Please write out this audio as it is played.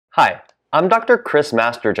Hi, I'm Dr. Chris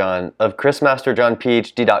Masterjohn of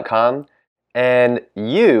chrismasterjohnphd.com, and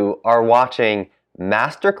you are watching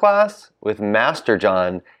Masterclass with Master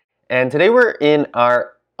John, and today we're in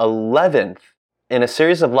our 11th in a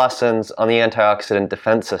series of lessons on the antioxidant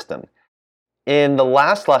defense system. In the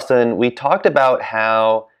last lesson, we talked about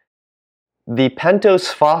how the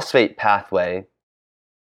pentose phosphate pathway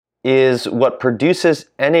is what produces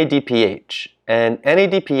NADPH, and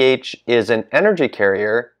NADPH is an energy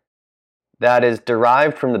carrier that is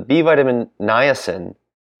derived from the B vitamin niacin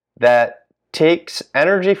that takes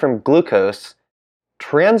energy from glucose,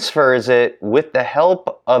 transfers it with the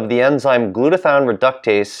help of the enzyme glutathione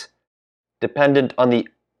reductase dependent on the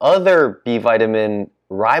other B vitamin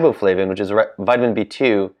riboflavin, which is vitamin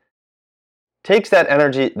B2, takes that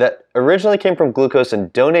energy that originally came from glucose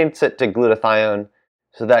and donates it to glutathione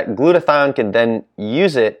so that glutathione can then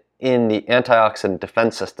use it in the antioxidant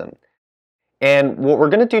defense system. And what we're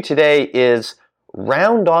going to do today is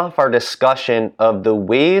round off our discussion of the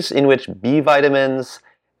ways in which B vitamins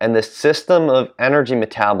and the system of energy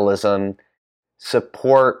metabolism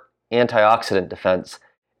support antioxidant defense.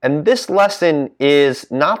 And this lesson is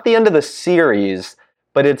not the end of the series,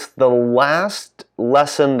 but it's the last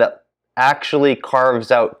lesson that actually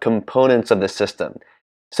carves out components of the system.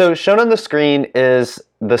 So shown on the screen is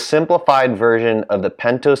the simplified version of the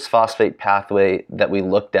pentose phosphate pathway that we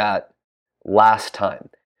looked at last time.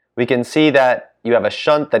 We can see that you have a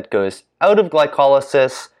shunt that goes out of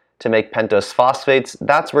glycolysis to make pentose phosphates.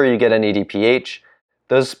 That's where you get NADPH.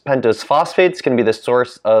 Those pentose phosphates can be the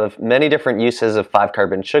source of many different uses of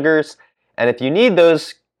 5-carbon sugars. And if you need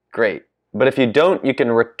those, great. But if you don't, you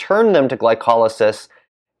can return them to glycolysis.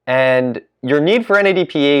 And your need for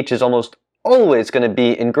NADPH is almost always going to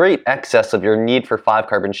be in great excess of your need for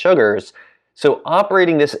 5-carbon sugars. So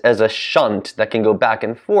operating this as a shunt that can go back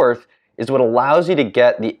and forth is what allows you to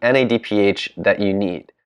get the NADPH that you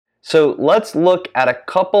need. So let's look at a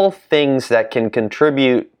couple things that can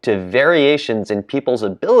contribute to variations in people's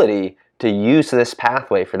ability to use this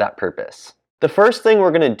pathway for that purpose. The first thing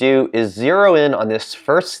we're going to do is zero in on this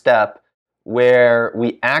first step where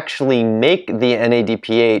we actually make the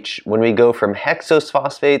NADPH when we go from hexose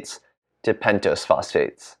phosphates to pentose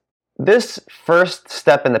phosphates. This first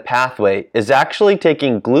step in the pathway is actually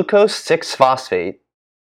taking glucose 6-phosphate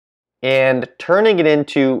and turning it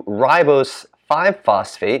into ribose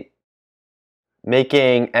 5-phosphate,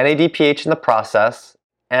 making NADPH in the process,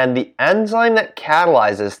 and the enzyme that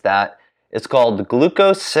catalyzes that is called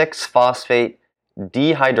glucose 6-phosphate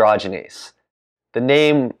dehydrogenase. The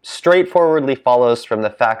name straightforwardly follows from the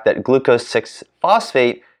fact that glucose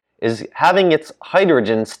 6-phosphate is having its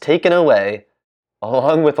hydrogens taken away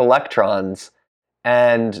along with electrons,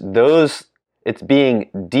 and it's being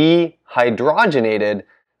dehydrogenated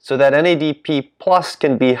so that NADP plus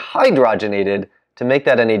can be hydrogenated to make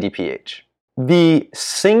that NADPH. The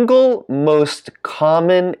single most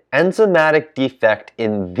common enzymatic defect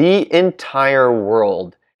in the entire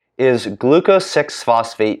world is glucose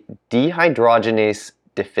 6-phosphate dehydrogenase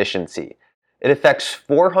deficiency. It affects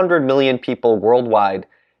 400 million people worldwide,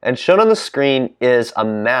 and shown on the screen is a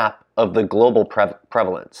map of the global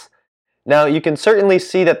prevalence. Now, you can certainly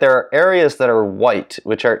see that there are areas that are white,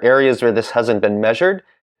 which are areas where this hasn't been measured,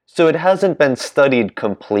 so it hasn't been studied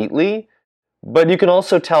completely, but you can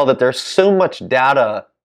also tell that there's so much data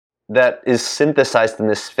that is synthesized in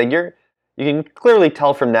this figure. You can clearly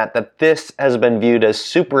tell from that this has been viewed as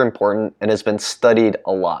super important and has been studied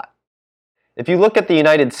a lot. If you look at the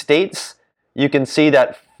United States, you can see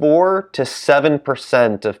that 4 to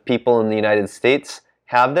 7% of people in the United States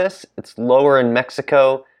have this. It's lower in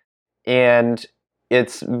Mexico, and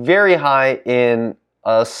it's very high in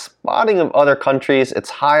a spotting of other countries. It's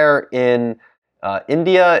higher in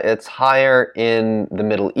India, it's higher in the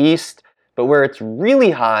Middle East, but where it's really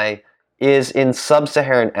high is in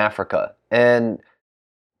sub-Saharan Africa. And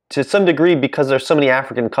to some degree, because there's so many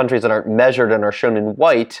African countries that aren't measured and are shown in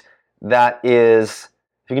white, that is,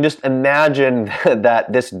 if you can just imagine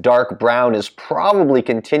that this dark brown is probably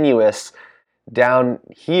continuous down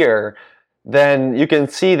here, then you can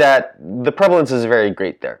see that the prevalence is very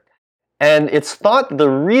great there. And it's thought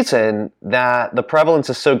the reason that the prevalence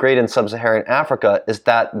is so great in sub-Saharan Africa is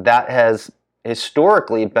that has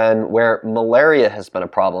historically been where malaria has been a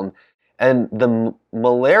problem. And the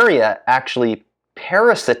malaria actually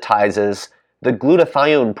parasitizes the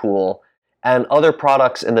glutathione pool and other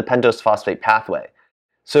products in the pentose phosphate pathway.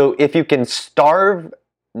 So if you can starve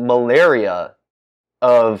malaria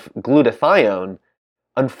of glutathione,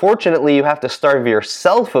 unfortunately you have to starve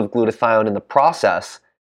yourself of glutathione in the process.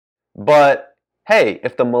 But hey,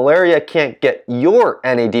 if the malaria can't get your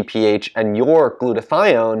NADPH and your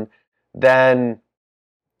glutathione, then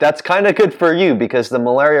that's kind of good for you because the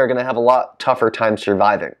malaria are going to have a lot tougher time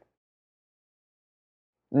surviving.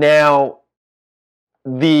 Now,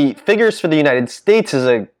 the figures for the United States is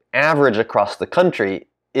an average across the country.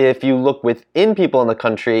 If you look within people in the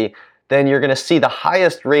country, then you're going to see the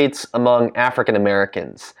highest rates among African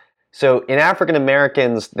Americans. So in African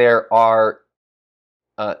Americans, there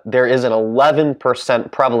is an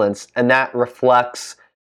 11% prevalence, and that reflects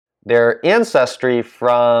their ancestry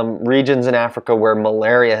from regions in Africa where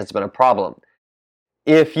malaria has been a problem.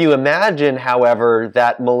 If you imagine, however,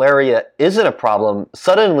 that malaria isn't a problem,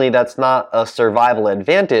 suddenly that's not a survival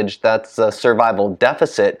advantage, that's a survival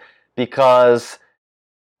deficit, because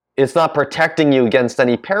it's not protecting you against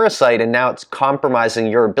any parasite, and now it's compromising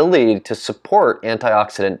your ability to support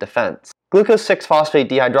antioxidant defense. Glucose 6-phosphate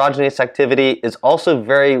dehydrogenase activity is also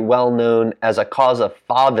very well known as a cause of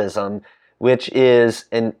favism, which is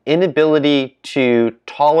an inability to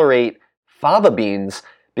tolerate fava beans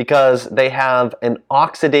because they have an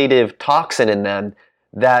oxidative toxin in them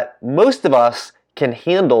that most of us can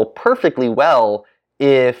handle perfectly well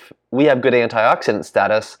if we have good antioxidant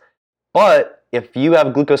status. But if you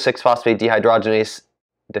have glucose 6-phosphate dehydrogenase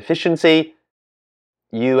deficiency,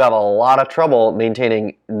 you have a lot of trouble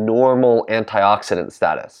maintaining normal antioxidant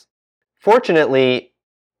status. Fortunately,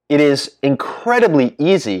 it is incredibly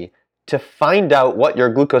easy to find out what your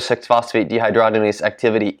glucose 6-phosphate dehydrogenase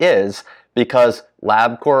activity is because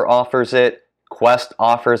LabCorp offers it, Quest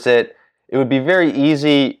offers it. It would be very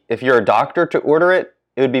easy if you're a doctor to order it.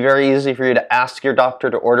 It would be very easy for you to ask your doctor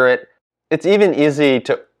to order it. It's even easy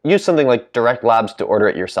to use something like Direct Labs to order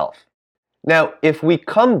it yourself. Now, if we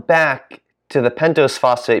come back to the pentose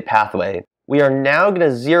phosphate pathway, we are now going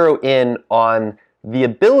to zero in on the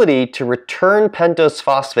ability to return pentose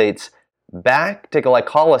phosphates back to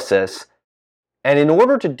glycolysis. And in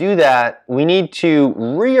order to do that, we need to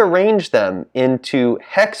rearrange them into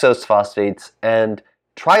hexose phosphates and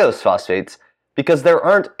triose phosphates because there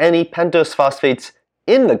aren't any pentose phosphates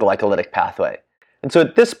in the glycolytic pathway. And so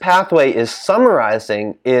what this pathway is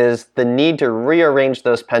summarizing is the need to rearrange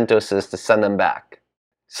those pentoses to send them back.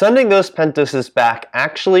 Sending those pentoses back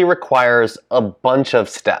actually requires a bunch of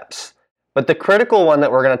steps. But the critical one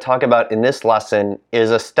that we're going to talk about in this lesson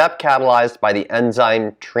is a step catalyzed by the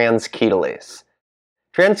enzyme transketolase.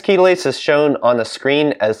 Transketolase is shown on the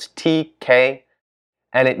screen as TK,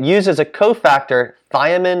 and it uses a cofactor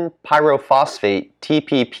thiamine pyrophosphate,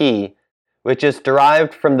 TPP, which is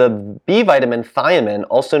derived from the B vitamin thiamine,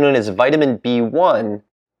 also known as vitamin B1.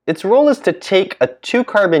 Its role is to take a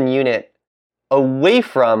 2-carbon unit away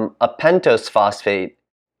from a pentose phosphate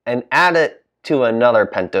and add it to another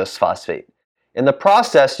pentose phosphate. In the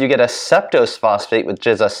process, you get a septose phosphate, which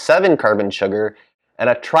is a 7-carbon sugar, and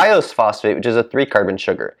a triose phosphate, which is a 3-carbon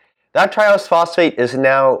sugar. That triose phosphate is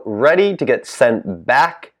now ready to get sent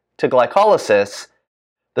back to glycolysis.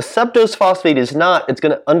 The septose phosphate is not. It's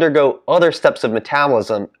going to undergo other steps of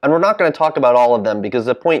metabolism, and we're not going to talk about all of them because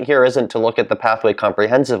the point here isn't to look at the pathway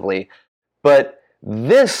comprehensively. But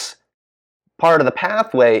this part of the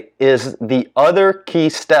pathway is the other key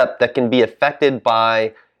step that can be affected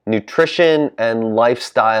by nutrition and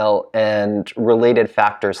lifestyle and related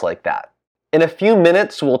factors like that. In a few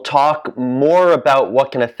minutes, we'll talk more about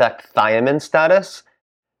what can affect thiamine status.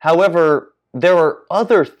 However, there are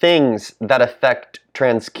other things that affect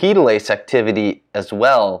transketolase activity as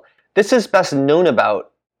well. This is best known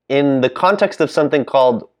about in the context of something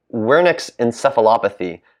called Wernicke's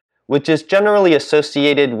encephalopathy, which is generally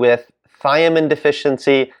associated with thiamine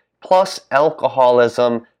deficiency plus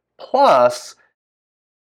alcoholism plus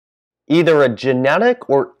either a genetic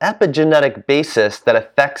or epigenetic basis that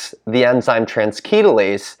affects the enzyme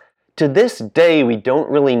transketolase. To this day, we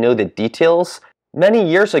don't really know the details. Many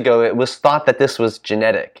years ago, it was thought that this was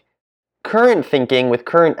genetic. Current thinking with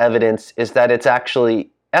current evidence is that it's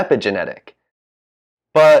actually epigenetic.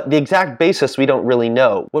 But the exact basis we don't really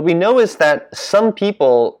know. What we know is that some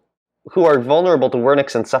people who are vulnerable to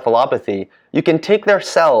Wernicke's encephalopathy, you can take their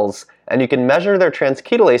cells and you can measure their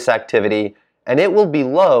transketolase activity and it will be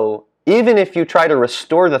low even if you try to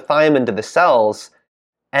restore the thiamine to the cells,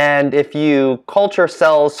 and if you culture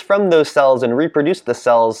cells from those cells and reproduce the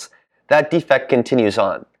cells, that defect continues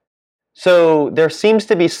on. So there seems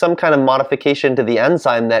to be some kind of modification to the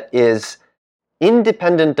enzyme that is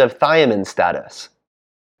independent of thiamine status.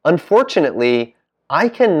 Unfortunately, I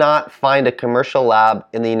cannot find a commercial lab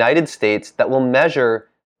in the United States that will measure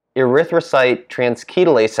erythrocyte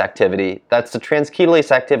transketolase activity, that's the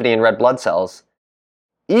transketolase activity in red blood cells,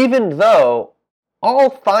 even though all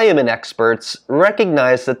thiamine experts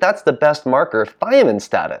recognize that that's the best marker of thiamine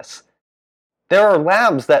status. There are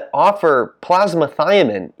labs that offer plasma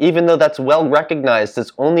thiamine, even though that's well recognized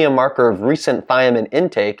as only a marker of recent thiamine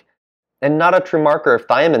intake and not a true marker of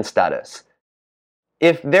thiamine status.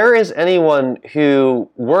 If there is anyone who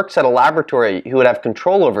works at a laboratory who would have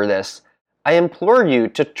control over this, I implore you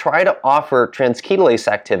to try to offer transketolase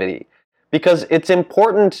activity, because it's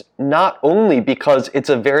important not only because it's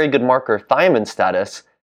a very good marker of thiamine status,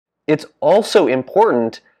 it's also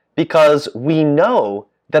important because we know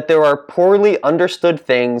that there are poorly understood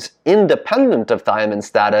things independent of thiamine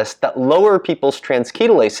status that lower people's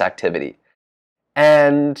transketolase activity.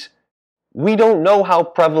 And we don't know how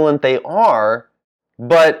prevalent they are,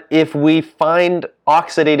 but if we find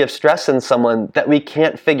oxidative stress in someone that we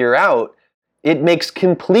can't figure out, it makes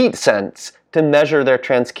complete sense to measure their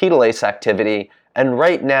transketolase activity, and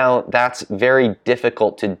right now that's very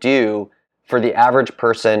difficult to do for the average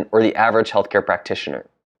person or the average healthcare practitioner.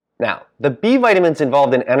 Now, the B vitamins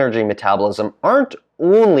involved in energy metabolism aren't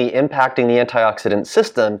only impacting the antioxidant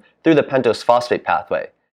system through the pentose phosphate pathway.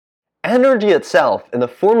 Energy itself, in the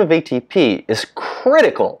form of ATP, is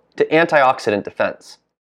critical to antioxidant defense.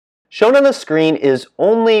 Shown on the screen is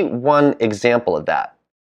only one example of that.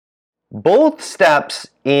 Both steps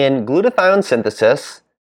in glutathione synthesis,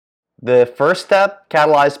 the first step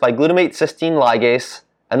catalyzed by glutamate cysteine ligase,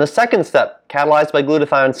 and the second step catalyzed by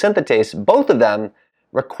glutathione synthetase, both of them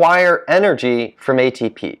require energy from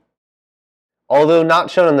ATP. Although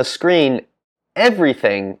not shown on the screen,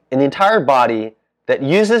 everything in the entire body that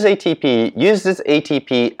uses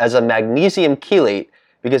ATP as a magnesium chelate,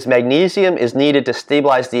 because magnesium is needed to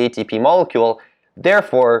stabilize the ATP molecule.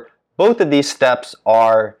 Therefore, both of these steps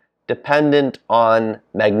are dependent on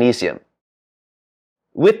magnesium.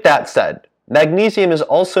 With that said, magnesium is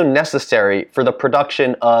also necessary for the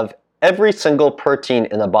production of every single protein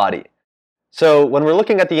in the body. So when we're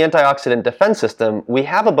looking at the antioxidant defense system, we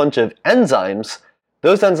have a bunch of enzymes.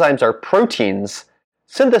 Those enzymes are proteins.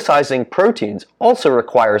 Synthesizing proteins also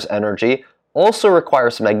requires energy, also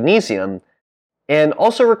requires magnesium, and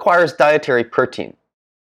also requires dietary protein.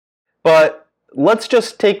 But let's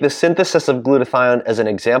just take the synthesis of glutathione as an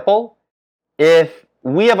example. If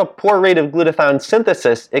we have a poor rate of glutathione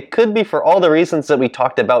synthesis, it could be for all the reasons that we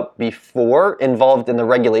talked about before involved in the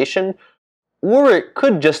regulation, or it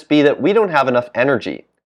could just be that we don't have enough energy.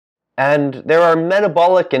 And there are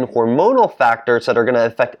metabolic and hormonal factors that are going to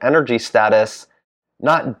affect energy status,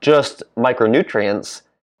 not just micronutrients.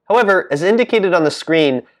 However, as indicated on the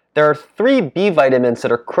screen, there are 3 B vitamins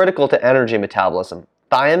that are critical to energy metabolism.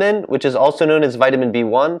 Thiamine, which is also known as vitamin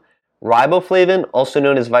B1, riboflavin, also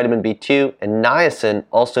known as vitamin B2, and niacin,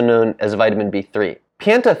 also known as vitamin B3.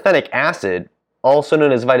 Pantothenic acid, also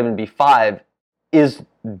known as vitamin B5, is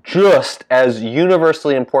just as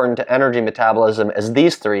universally important to energy metabolism as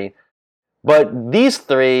these 3, but these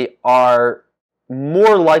 3 are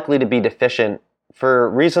more likely to be deficient for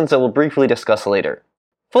reasons that we'll briefly discuss later.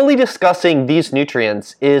 Fully discussing these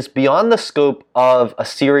nutrients is beyond the scope of a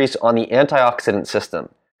series on the antioxidant system.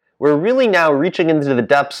 We're really now reaching into the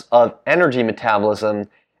depths of energy metabolism,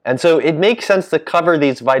 and so it makes sense to cover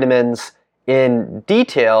these vitamins in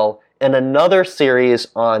detail in another series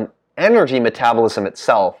on energy metabolism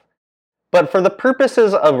itself. But for the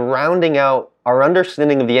purposes of rounding out our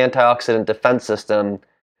understanding of the antioxidant defense system,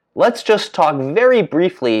 let's just talk very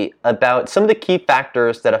briefly about some of the key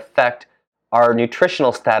factors that affect our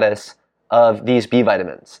nutritional status of these B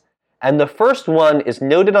vitamins. And the first one is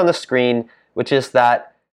noted on the screen, which is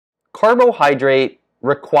that carbohydrate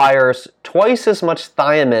requires twice as much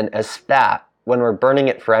thiamine as fat when we're burning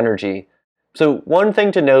it for energy. So one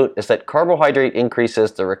thing to note is that carbohydrate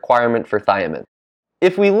increases the requirement for thiamine.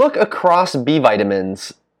 If we look across B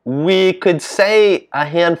vitamins, we could say a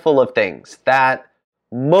handful of things. That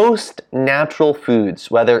most natural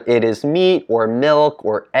foods, whether it is meat or milk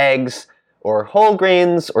or eggs or whole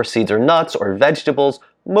grains or seeds or nuts or vegetables,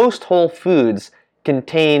 most whole foods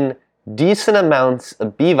contain decent amounts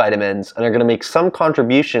of B vitamins and are going to make some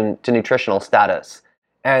contribution to nutritional status.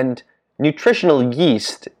 And nutritional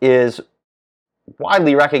yeast is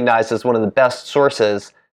widely recognized as one of the best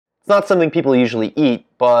sources. It's not something people usually eat,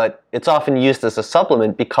 but it's often used as a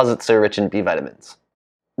supplement because it's so rich in B vitamins.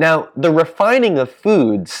 Now, the refining of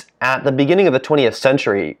foods at the beginning of the 20th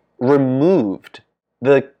century removed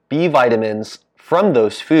the B vitamins from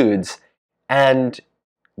those foods, and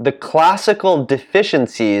the classical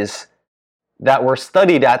deficiencies that were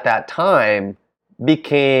studied at that time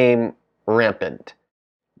became rampant.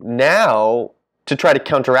 Now, to try to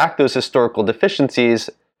counteract those historical deficiencies,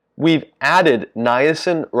 we've added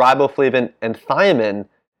niacin, riboflavin, and thiamine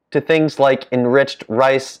to things like enriched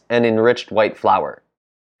rice and enriched white flour.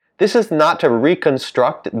 This is not to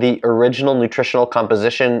reconstruct the original nutritional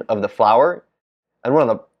composition of the flour,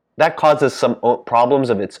 and that causes some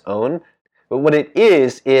problems of its own. But what it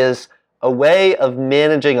is a way of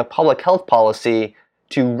managing a public health policy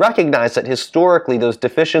to recognize that historically those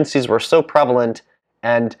deficiencies were so prevalent,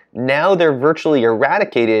 and now they're virtually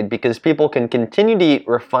eradicated because people can continue to eat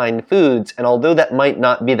refined foods, and although that might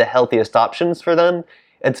not be the healthiest options for them,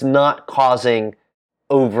 it's not causing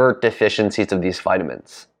overt deficiencies of these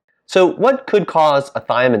vitamins. So what could cause a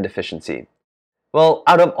thiamine deficiency? Well,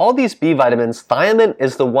 out of all these B vitamins, thiamine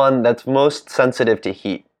is the one that's most sensitive to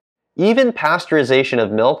heat. Even pasteurization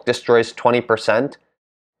of milk destroys 20%.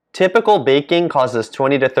 Typical baking causes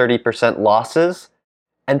 20 to 30% losses.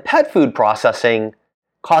 And pet food processing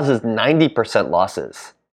causes 90%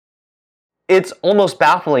 losses. It's almost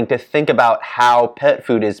baffling to think about how pet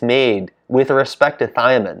food is made with respect to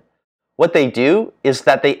thiamine. What they do is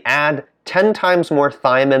that they add 10 times more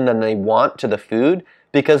thiamine than they want to the food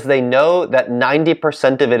because they know that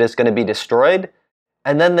 90% of it is going to be destroyed,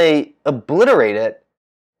 and then they obliterate it,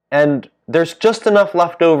 and there's just enough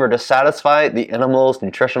left over to satisfy the animal's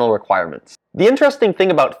nutritional requirements. The interesting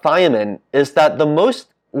thing about thiamine is that the most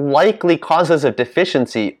likely causes of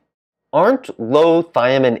deficiency aren't low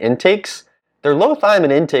thiamine intakes. They're low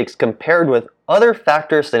thiamine intakes compared with other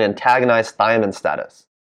factors that antagonize thiamine status.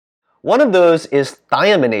 One of those is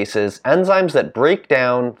thiaminases, enzymes that break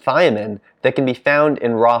down thiamine that can be found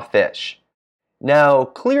in raw fish. Now,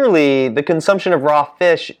 clearly, the consumption of raw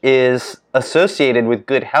fish is associated with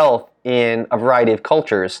good health in a variety of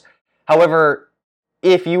cultures. However,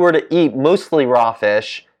 if you were to eat mostly raw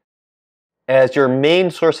fish as your main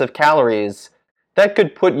source of calories, that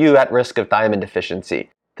could put you at risk of thiamine deficiency.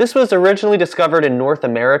 This was originally discovered in North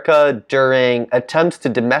America during attempts to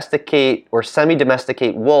domesticate or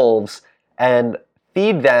semi-domesticate wolves and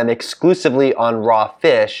feed them exclusively on raw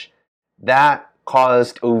fish. That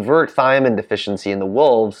caused overt thiamine deficiency in the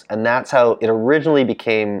wolves, and that's how it originally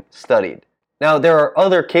became studied. Now, there are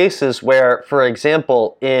other cases where, for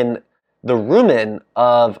example, in the rumen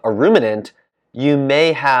of a ruminant, you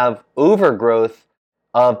may have overgrowth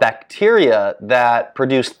of bacteria that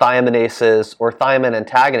produce thiaminases or thiamine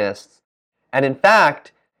antagonists. And in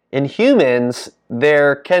fact, in humans,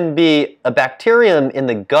 there can be a bacterium in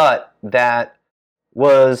the gut that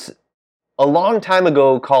was a long time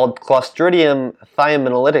ago called Clostridium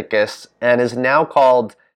thiaminolyticus and is now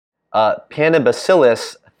called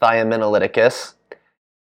Panabacillus thiaminolyticus.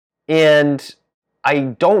 And I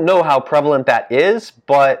don't know how prevalent that is,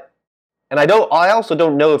 and I also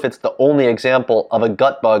don't know if it's the only example of a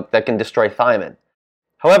gut bug that can destroy thiamine.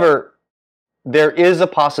 However, there is a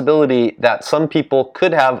possibility that some people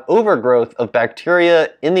could have overgrowth of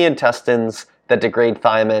bacteria in the intestines that degrade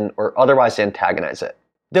thiamine or otherwise antagonize it.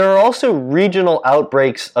 There are also regional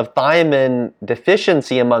outbreaks of thiamine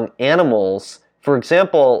deficiency among animals, for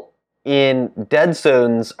example, in dead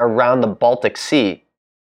zones around the Baltic Sea.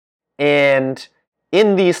 And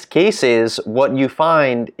in these cases, what you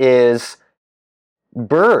find is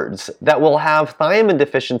birds that will have thiamine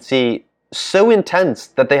deficiency so intense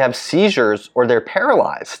that they have seizures or they're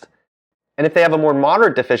paralyzed. And if they have a more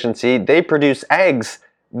moderate deficiency, they produce eggs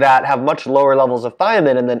that have much lower levels of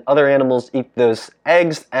thiamine, and then other animals eat those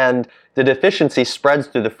eggs, and the deficiency spreads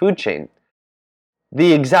through the food chain.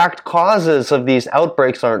 The exact causes of these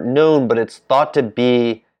outbreaks aren't known, but it's thought to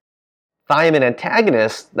be thiamine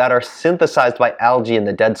antagonists that are synthesized by algae in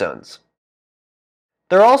the dead zones.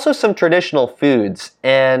 There are also some traditional foods,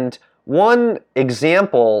 and one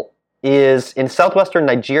example is in southwestern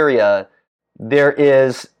Nigeria, there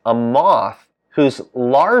is a moth whose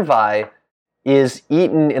larvae is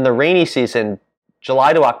eaten in the rainy season,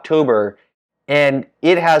 July to October, and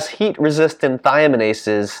it has heat-resistant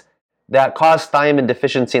thiaminases that cause thiamine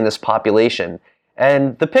deficiency in this population.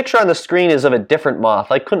 And the picture on the screen is of a different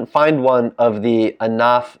moth. I couldn't find one of the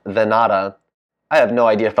Anaph venata. I have no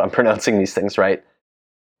idea if I'm pronouncing these things right.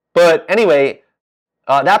 But anyway,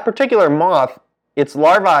 that particular moth, its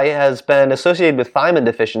larvae has been associated with thiamine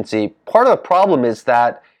deficiency. Part of the problem is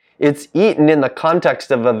that it's eaten in the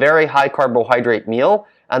context of a very high carbohydrate meal,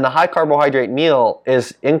 and the high carbohydrate meal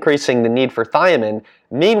is increasing the need for thiamine.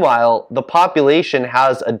 Meanwhile, the population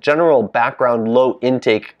has a general background low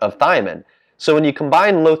intake of thiamine. So when you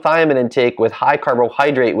combine low thiamine intake with high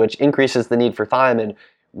carbohydrate, which increases the need for thiamine,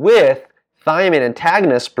 with thiamine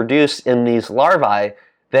antagonists produced in these larvae,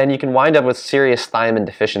 then you can wind up with serious thiamine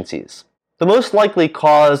deficiencies. The most likely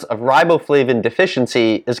cause of riboflavin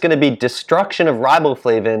deficiency is going to be destruction of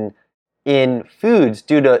riboflavin in foods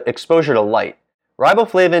due to exposure to light.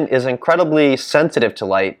 Riboflavin is incredibly sensitive to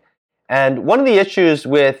light, And one of the issues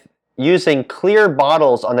with using clear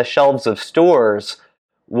bottles on the shelves of stores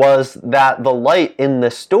was that the light in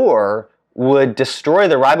the store would destroy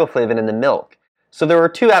the riboflavin in the milk. So there were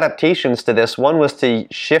two adaptations to this. One was to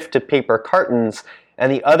shift to paper cartons,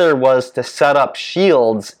 and the other was to set up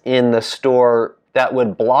shields in the store that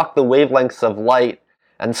would block the wavelengths of light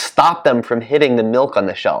and stop them from hitting the milk on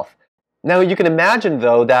the shelf. Now you can imagine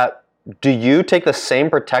though that, do you take the same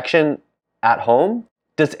protection at home?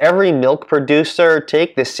 Does every milk producer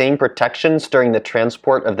take the same protections during the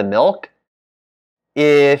transport of the milk?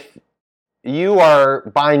 If you are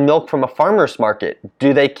buying milk from a farmer's market,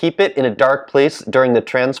 do they keep it in a dark place during the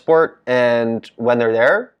transport and when they're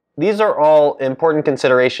there? These are all important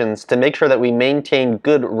considerations to make sure that we maintain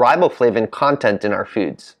good riboflavin content in our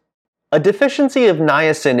foods. A deficiency of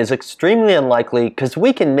niacin is extremely unlikely because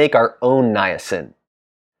we can make our own niacin.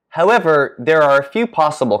 However, there are a few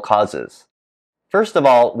possible causes. First of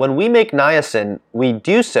all, when we make niacin, we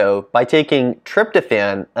do so by taking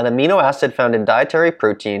tryptophan, an amino acid found in dietary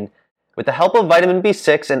protein. With the help of vitamin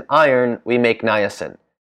B6 and iron, we make niacin.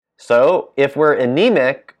 So, if we're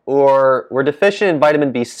anemic, or we're deficient in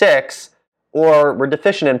vitamin B6, or we're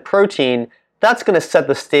deficient in protein, that's going to set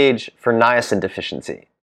the stage for niacin deficiency.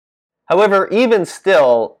 However, even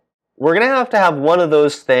still, we're going to have one of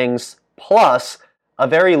those things plus a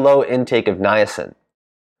very low intake of niacin.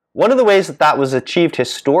 One of the ways that that was achieved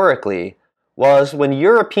historically was when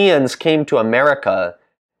Europeans came to America,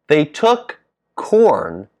 they took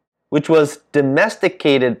corn, which was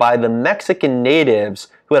domesticated by the Mexican natives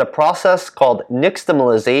who had a process called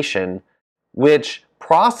nixtamalization, which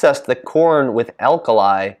processed the corn with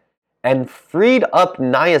alkali and freed up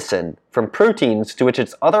niacin from proteins to which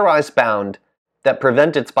it's otherwise bound that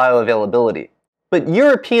prevent its bioavailability. But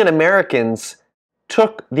European Americans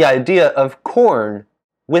took the idea of corn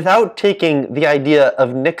without taking the idea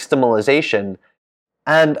of nixtamalization,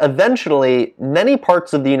 and eventually many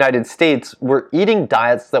parts of the United States were eating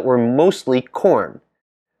diets that were mostly corn.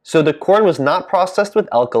 So the corn was not processed with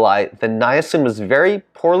alkali, the niacin was very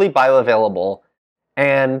poorly bioavailable,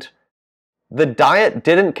 and the diet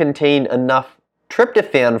didn't contain enough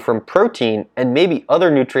tryptophan from protein and maybe other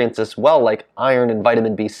nutrients as well, like iron and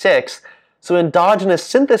vitamin B6, so endogenous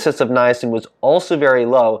synthesis of niacin was also very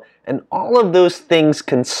low, and all of those things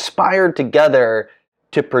conspired together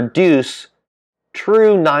to produce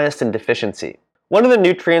true niacin deficiency. One of the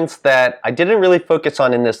nutrients that I didn't really focus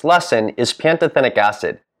on in this lesson is pantothenic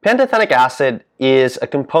acid. Pantothenic acid is a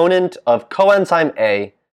component of coenzyme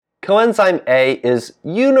A. Coenzyme A is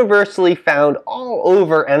universally found all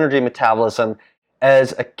over energy metabolism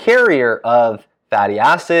as a carrier of fatty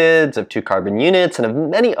acids, of 2 carbon units, and of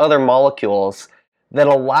many other molecules that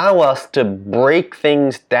allow us to break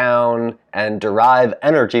things down and derive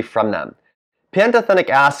energy from them. Pantothenic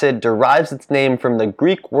acid derives its name from the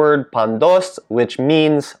Greek word pantos, which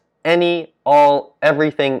means any, all,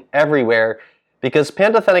 everything, everywhere, because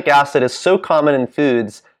pantothenic acid is so common in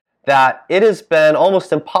foods that it has been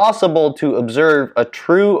almost impossible to observe a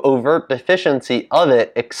true overt deficiency of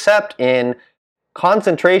it except in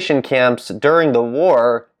concentration camps during the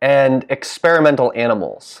war and experimental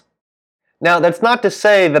animals. Now, that's not to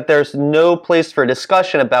say that there's no place for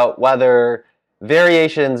discussion about whether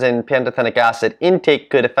variations in pantothenic acid intake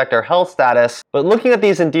could affect our health status, but looking at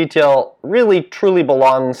these in detail really truly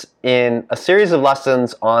belongs in a series of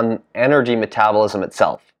lessons on energy metabolism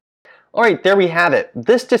itself. Alright, there we have it.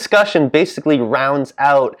 This discussion basically rounds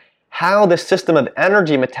out how the system of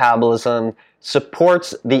energy metabolism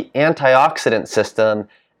supports the antioxidant system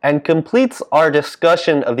and completes our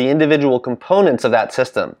discussion of the individual components of that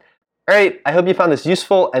system. Alright, I hope you found this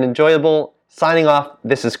useful and enjoyable. Signing off,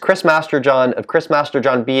 this is Chris Masterjohn of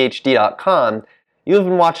chrismasterjohnbhd.com. You've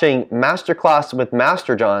been watching Masterclass with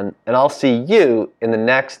Masterjohn, and I'll see you in the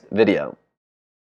next video.